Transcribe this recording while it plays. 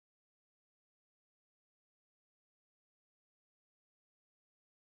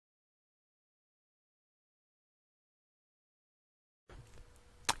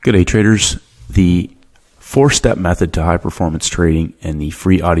Good day, traders. The 4-step method to high performance trading and the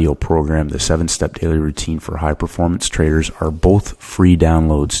free audio program, the 7-step daily routine for high performance traders, are both free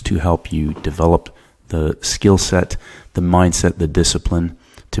downloads to help you develop the skill set, the mindset, the discipline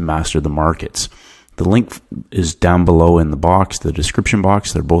to master the markets. The link is down below in the box, the description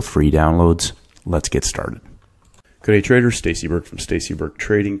box. They're both free downloads. Let's get started. Good day, traders. Stacey Burke from Stacey Burke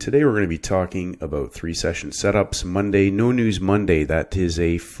Trading. Today we're going to be talking about 3-session setups. Monday, No News Monday. That is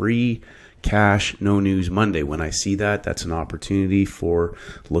a free cash No News Monday. When I see that, that's an opportunity for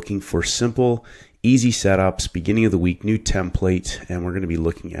looking for simple, easy setups, beginning of the week, new template, and we're going to be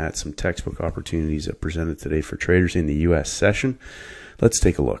looking at some textbook opportunities that presented today for traders in the US session. Let's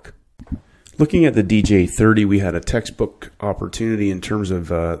take a look. Looking at the DJ30, we had a textbook opportunity in terms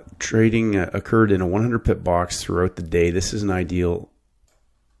of trading occurred in a 100 pip box throughout the day. This is an ideal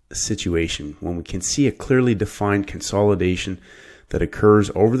situation when we can see a clearly defined consolidation that occurs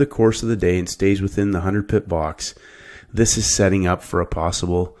over the course of the day and stays within the 100 pip box. This is setting up for a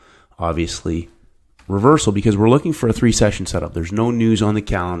possible, obviously, reversal because we're looking for a 3-session setup. There's no news on the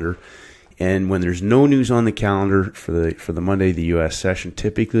calendar. And when there's no news on the calendar for the Monday, the US session,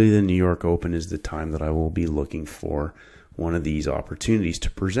 typically the New York Open is the time that I will be looking for one of these opportunities to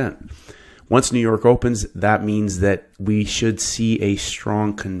present. Once New York opens, that means that we should see a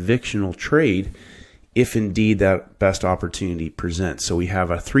strong convictional trade if indeed that best opportunity presents. So we have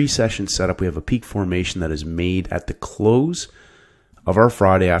a 3-session setup. We have a peak formation that is made at the close of our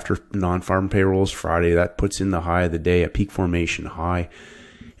Friday after non-farm payrolls Friday. That puts in the high of the day, a peak formation high.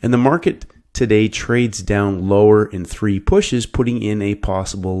 And the market today trades down lower in 3 pushes, putting in a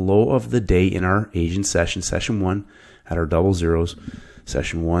possible low of the day in our Asian session, session 1 at our double zeros,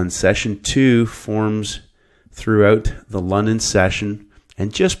 session 1. Session 2 forms throughout the London session.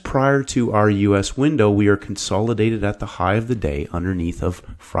 And just prior to our US window, we are consolidated at the high of the day underneath of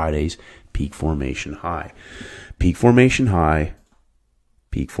Friday's peak formation high. Peak formation high,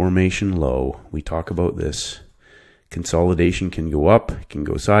 peak formation low. We talk about this. Consolidation can go up, it can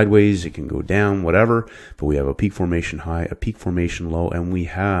go sideways, it can go down, whatever. But we have a peak formation high, a peak formation low, and we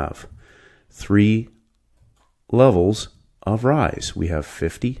have 3 levels of rise. We have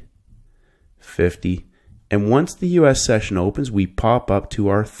 50, 50, and once the US session opens, we pop up to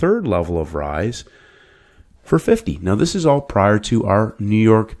our 3rd level of rise for 50. Now this is all prior to our New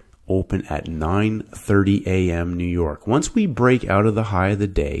York Open at 9:30 a.m. New York. Once we break out of the high of the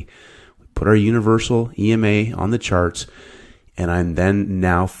day, put our universal EMA on the charts, and I'm then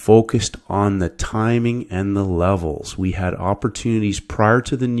now focused on the timing and the levels. We had opportunities prior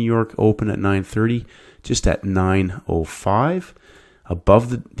to the New York Open at 9:30, just at 9:05.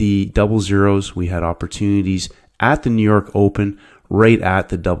 Above the double zeros, we had opportunities at the New York Open right at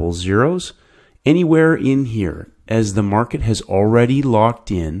the double zeros. Anywhere in here, as the market has already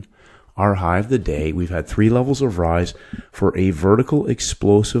locked in our high of the day, we've had 3 levels of rise for a vertical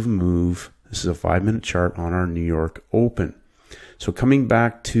explosive move. This is a 5-minute chart on our New York Open. So coming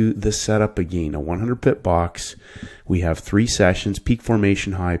back to the setup again, a 100 pip box, we have 3 sessions, peak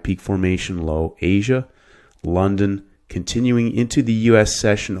formation high, peak formation low, Asia, London, continuing into the US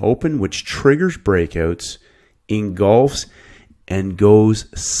session open, which triggers breakouts, engulfs, and goes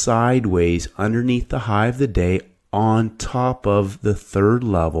sideways underneath the high of the day on top of the 3rd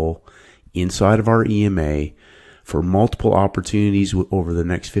level inside of our EMA for multiple opportunities over the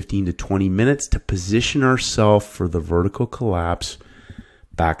next 15 to 20 minutes to position ourselves for the vertical collapse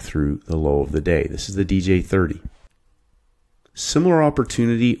back through the low of the day. This is the DJ30. Similar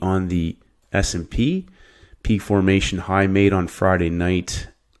opportunity on the S&P. Peak formation high made on Friday night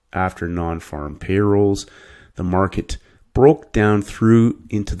after non-farm payrolls. The market broke down through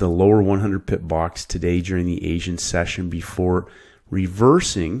into the lower 100 pip box today during the Asian session before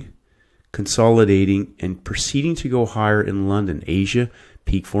reversing, consolidating, and proceeding to go higher in London. Asia,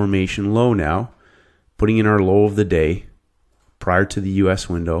 peak formation low now, putting in our low of the day prior to the US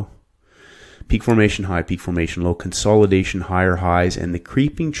window. Peak formation high, peak formation low, consolidation, higher highs, and the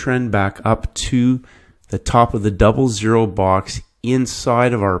creeping trend back up to the top of the double zero box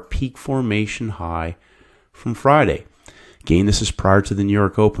inside of our peak formation high from Friday. Again, this is prior to the New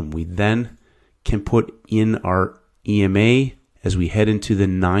York Open. We then can put in our EMA as we head into the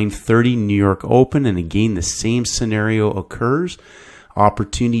 9:30 New York Open. And again, the same scenario occurs.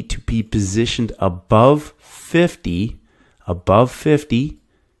 Opportunity to be positioned above 50,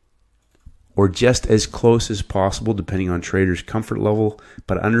 or just as close as possible, depending on traders' comfort level.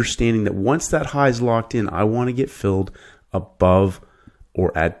 But understanding that once that high is locked in, I want to get filled above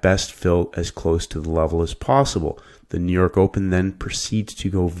or at best fill as close to the level as possible. The New York Open then proceeds to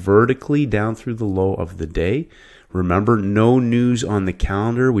go vertically down through the low of the day. Remember, no news on the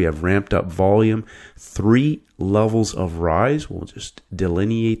calendar. We have ramped up volume, 3 levels of rise. We'll just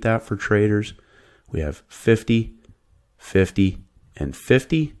delineate that for traders. We have 50, 50, and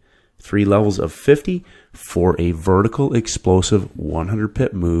 50. 3 levels of 50 for a vertical explosive 100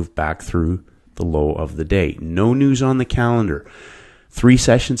 pip move back through the low of the day. No news on the calendar. 3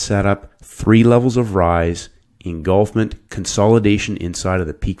 session setup, 3 levels of rise, engulfment, consolidation inside of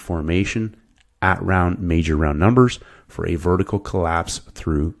the peak formation at major round numbers for a vertical collapse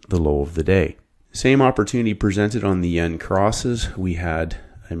through the low of the day. Same opportunity presented on the yen crosses. We had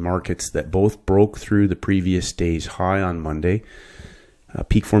markets that both broke through the previous day's high on Monday.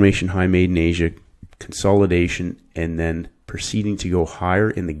 Peak formation high made in Asia, consolidation, and then proceeding to go higher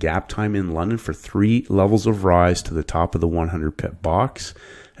in the gap time in London for 3 levels of rise to the top of the 100 pip box.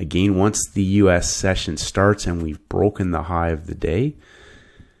 Again, once the US session starts and we've broken the high of the day,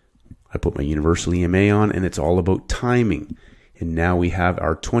 I put my universal EMA on, and it's all about timing. And now we have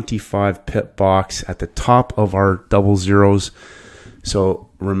our 25 pip box at the top of our double zeros. So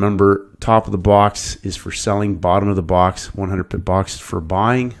remember, top of the box is for selling, bottom of the box, 100 pip box for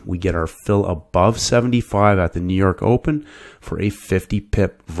buying. We get our fill above 75 at the New York Open for a 50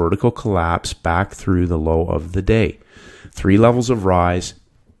 pip vertical collapse back through the low of the day. 3 levels of rise,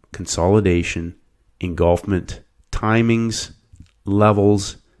 consolidation, engulfment, timings,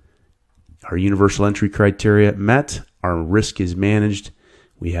 levels. Our universal entry criteria met. Our risk is managed.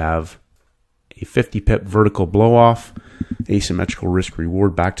 We have a 50 pip vertical blow off, asymmetrical risk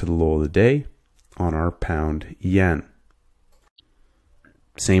reward back to the low of the day on our pound yen.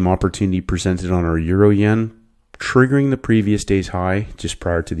 Same opportunity presented on our euro yen, triggering the previous day's high just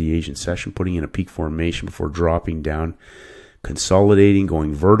prior to the Asian session, putting in a peak formation before dropping down, consolidating,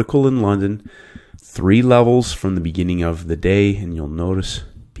 going vertical in London. 3 levels from the beginning of the day, and you'll notice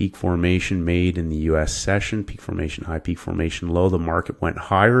peak formation made in the US session, peak formation high, peak formation low. The market went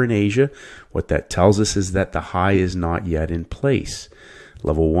higher in Asia. What that tells us is that the high is not yet in place.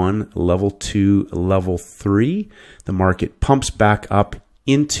 Level 1, level 2, level 3. The market pumps back up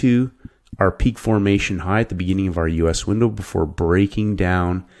into our peak formation high at the beginning of our US window before breaking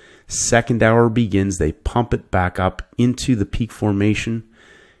down. Second hour begins. They pump it back up into the peak formation.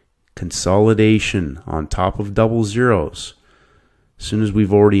 Consolidation on top of double zeros. As soon as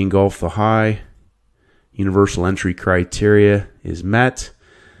we've already engulfed the high, universal entry criteria is met.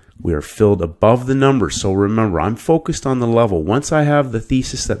 We are filled above the numbers. So remember, I'm focused on the level. Once I have the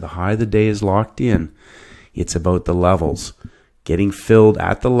thesis that the high of the day is locked in, it's about the levels. Getting filled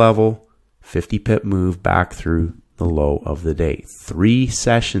at the level, 50 pip move back through the low of the day. 3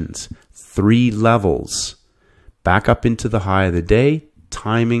 sessions, 3 levels, back up into the high of the day,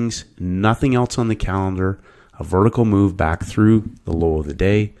 timings, nothing else on the calendar. A vertical move back through the low of the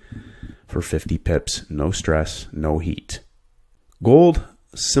day for 50 pips. No stress, no heat. Gold,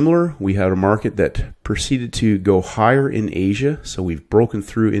 similar. We had a market that proceeded to go higher in Asia. So we've broken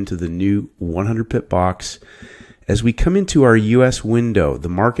through into the new 100 pip box. As we come into our US window, the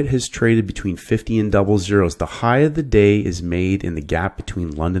market has traded between 50 and double zeros. The high of the day is made in the gap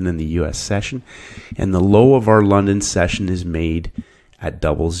between London and the US session. And the low of our London session is made at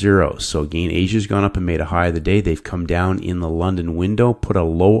double zeros. So again, Asia's gone up and made a high of the day. They've come down in the London window, put a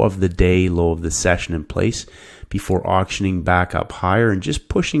low of the day, low of the session in place before auctioning back up higher and just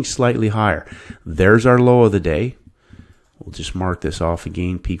pushing slightly higher. There's our low of the day. We'll just mark this off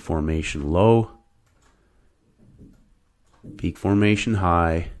again. Peak formation low, peak formation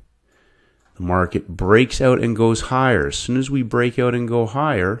high. The market breaks out and goes higher. As soon as we break out and go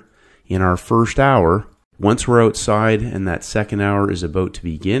higher in our first hour, once we're outside and that second hour is about to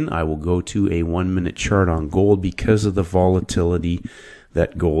begin, I will go to a 1-minute chart on gold because of the volatility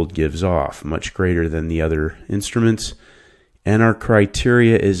that gold gives off, much greater than the other instruments. And our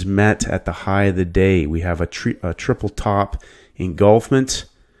criteria is met at the high of the day. We have a triple top engulfment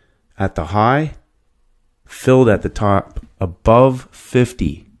at the high, filled at the top above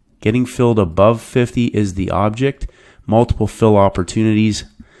 50. Getting filled above 50 is the object. Multiple fill opportunities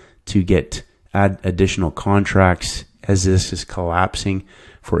to add additional contracts as this is collapsing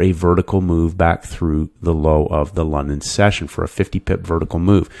for a vertical move back through the low of the London session for a 50 pip vertical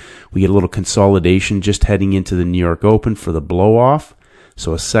move. We get a little consolidation just heading into the New York Open for the blow off.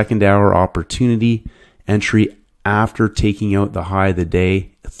 So a second hour opportunity entry after taking out the high of the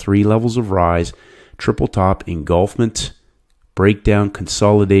day, 3 levels of rise, triple top engulfment, breakdown,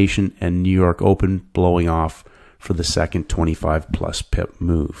 consolidation, and New York Open blowing off for the second 25 plus pip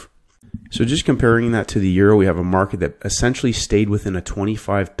move. So just comparing that to the euro, we have a market that essentially stayed within a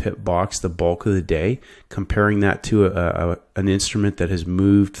 25 pip box the bulk of the day. Comparing that to an instrument that has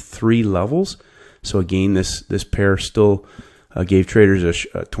moved 3 levels. So again, this pair still gave traders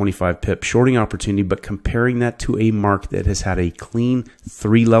a 25 pip shorting opportunity, but comparing that to a market that has had a clean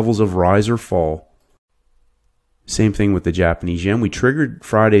 3 levels of rise or fall. Same thing with the Japanese yen. We triggered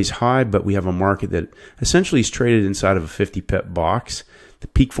Friday's high, but we have a market that essentially is traded inside of a 50 pip box. The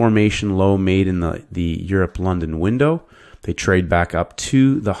peak formation low made in the Europe-London window. They trade back up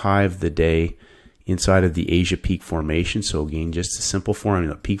to the high of the day inside of the Asia peak formation. So again, just a simple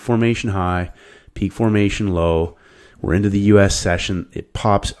formula. Peak formation high, peak formation low. We're into the US session. It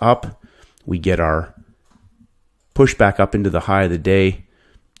pops up. We get our push back up into the high of the day.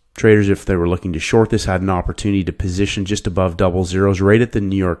 Traders, if they were looking to short this, had an opportunity to position just above double zeros right at the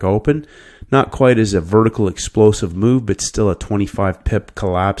New York Open. Not quite as a vertical explosive move, but still a 25 pip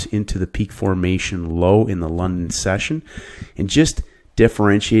collapse into the peak formation low in the London session. And just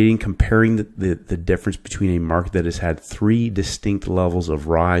differentiating, comparing the difference between a market that has had 3 distinct levels of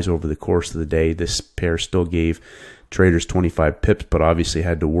rise over the course of the day. This pair still gave traders 25 pips, but obviously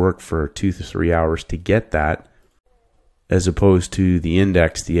had to work for 2 to 3 hours to get that, as opposed to the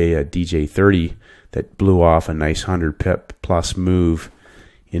index, the DJ30, that blew off a nice 100 pip plus move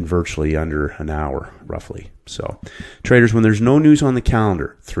in virtually under an hour, roughly. So, traders, when there's no news on the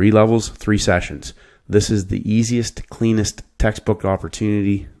calendar, 3 levels, 3 sessions, this is the easiest, cleanest textbook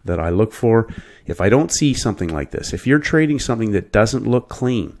opportunity that I look for. If I don't see something like this, if you're trading something that doesn't look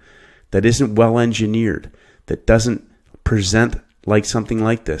clean, that isn't well engineered, that doesn't present like something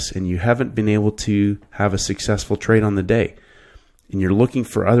like this, and you haven't been able to have a successful trade on the day, and you're looking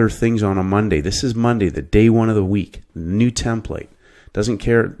for other things on a Monday, this is Monday, the day 1 of the week, new template. Doesn't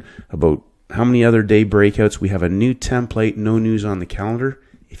care about how many other day breakouts. We have a new template, no news on the calendar.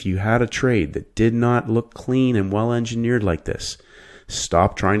 If you had a trade that did not look clean and well engineered like this,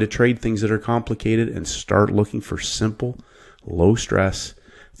 stop trying to trade things that are complicated and start looking for simple, low stress,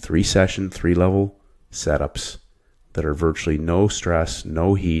 3 session, 3 level setups that are virtually no stress,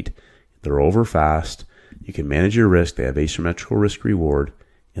 no heat. They're over fast. You can manage your risk. They have asymmetrical risk reward,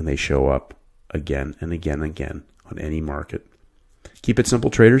 and they show up again and again and again on any market. Keep it simple,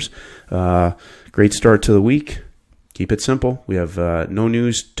 traders. Great start to the week. Keep it simple. We have no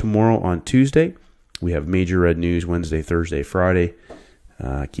news tomorrow on Tuesday. We have major red news Wednesday, Thursday, Friday.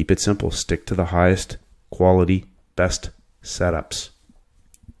 Keep it simple. Stick to the highest quality, best setups.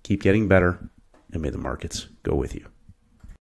 Keep getting better, and may the markets go with you.